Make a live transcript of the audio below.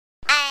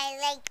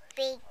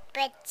big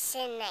butts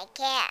and I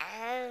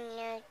can't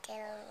know the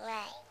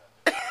way.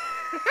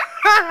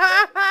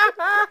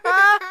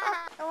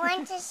 I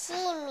want to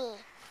see me.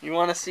 You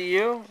want to see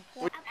you?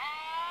 Yeah.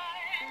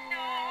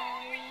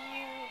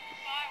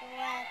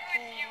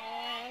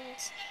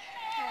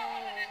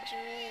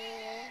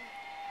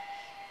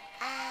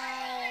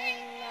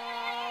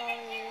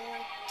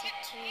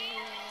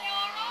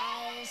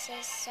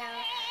 So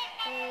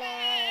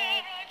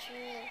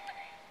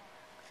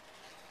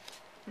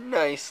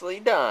Nicely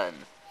done.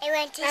 I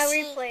want to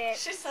see. Replay it.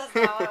 She says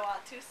now I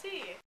want to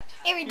see.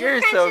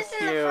 You're so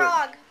cute.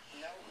 No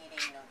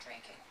eating, no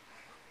drinking.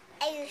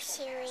 Are you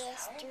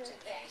serious, dude?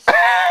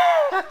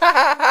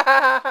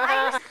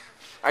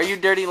 Are you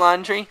dirty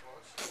laundry?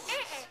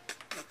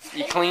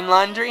 You clean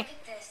laundry?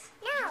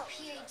 No.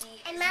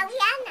 I'm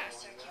Mariana.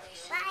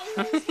 Why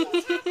are you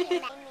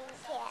talking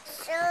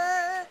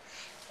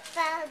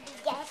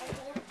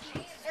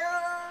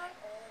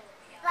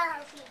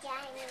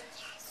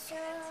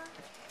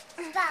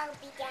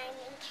about me?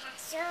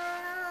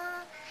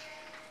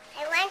 I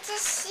want to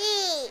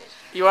see.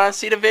 You want to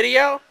see the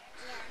video?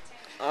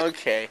 Yeah.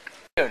 Okay.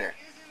 Get off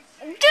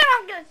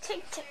the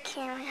TikTok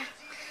camera.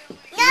 No,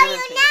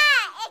 you're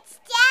not. It's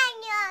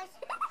Daniel's.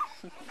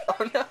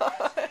 Oh no.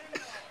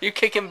 You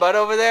kicking butt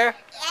over there?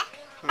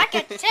 Yeah. I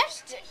can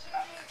test it.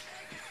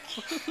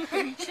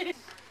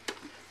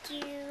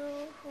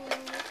 You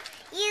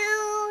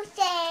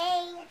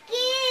thank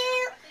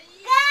you.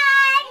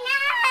 God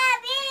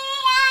love you.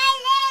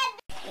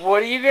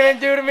 What are you gonna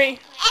do to me?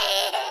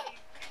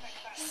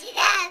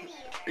 Slap you.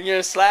 You're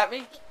gonna slap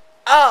me?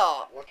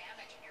 Oh!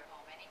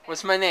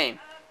 What's my name?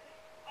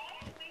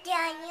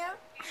 Daniel.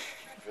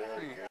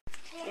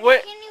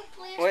 What? Can you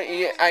please What?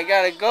 I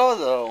gotta go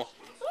though.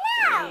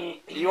 No.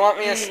 You want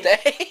me to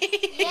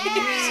stay?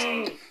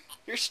 Yeah.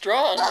 You're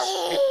strong.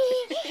 I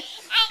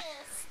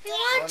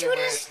want you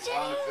to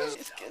stay.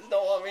 These kids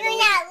don't want me to You're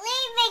leave. not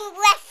leaving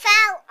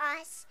without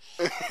us.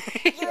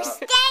 You're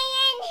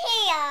staying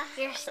here.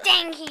 You're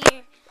staying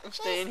here. I'm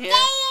staying here.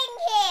 Staying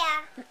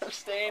here. I'm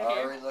staying here.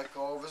 Alright, let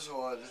go of his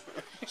hood.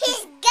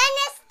 He's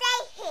gonna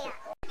stay here.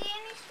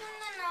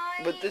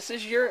 But this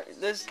is your.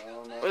 This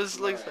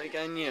looks like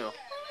on you.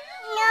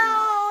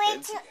 No,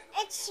 it's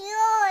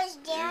yours,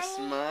 Danny. It's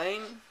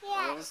mine.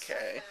 Yes.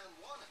 Okay.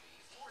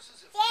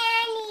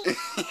 Danny.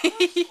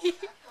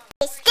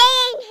 He's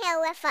staying here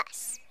with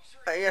us.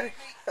 I gotta.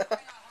 No,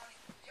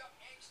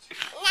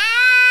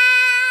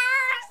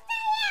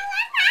 stay here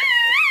with us.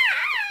 Stay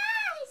here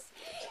with us.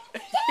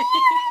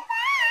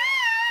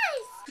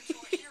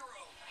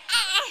 I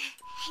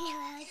know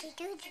how to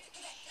do this.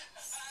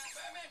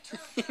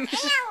 I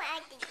know how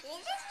to do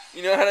this.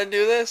 You know how to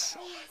do this?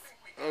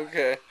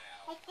 Okay.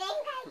 I think I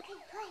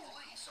could play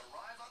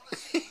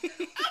it.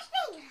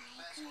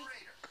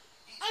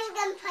 I'm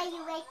gonna put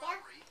you right there.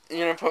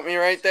 You're gonna put me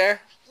right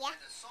there? Yeah.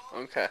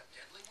 Okay.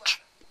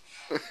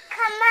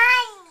 Come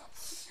on,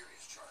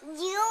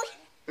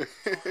 dude.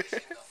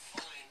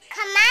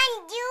 Come on,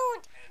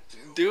 dude.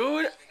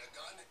 Dude?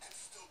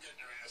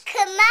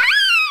 Come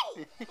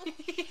on.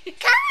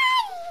 Come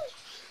on.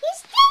 You're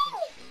staying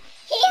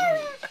here.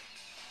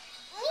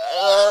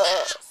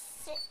 Yes.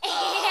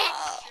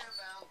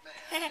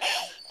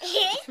 You're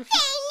staying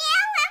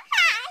here with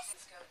us.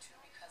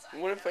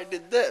 What if I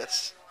did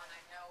this?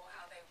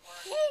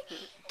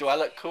 Do I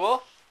look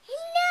cool?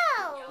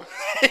 No.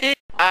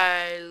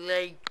 I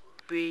like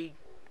big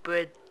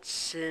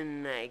butts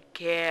and I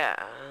can't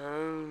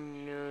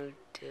know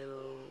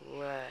till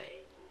why.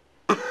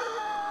 Come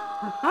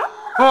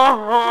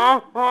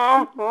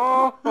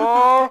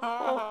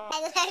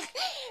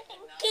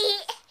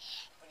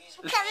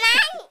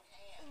on,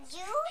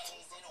 dude.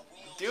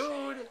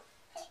 Dude.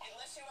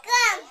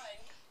 Come.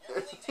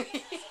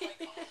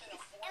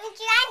 I'm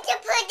trying to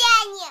put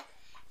down you.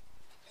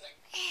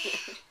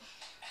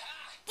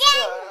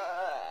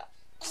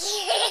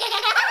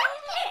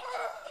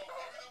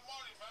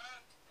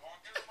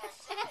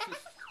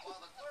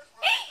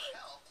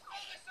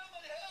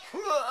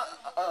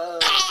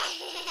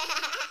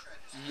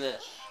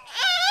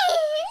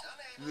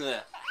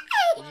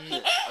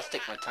 I'll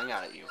stick my tongue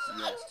out at you.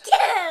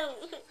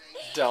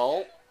 Don't.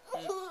 Don't?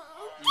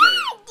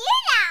 Don't do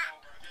that.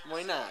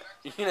 Why not?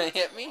 You gonna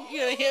hit me? You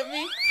gonna hit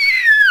me?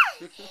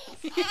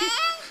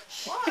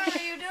 What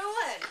are you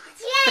doing?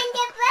 Trying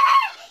to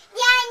put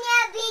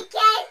Daniel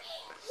because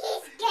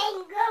he's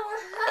gonna go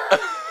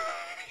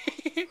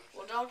home.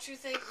 Well, don't you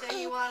think that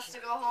he wants to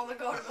go home and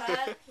go to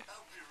bed?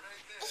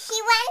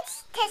 He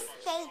wants to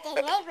stay the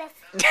night with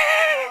me.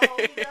 No,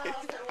 he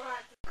doesn't want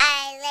to.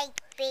 I like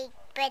big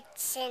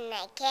butts and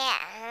I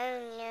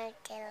can't know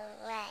the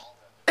way.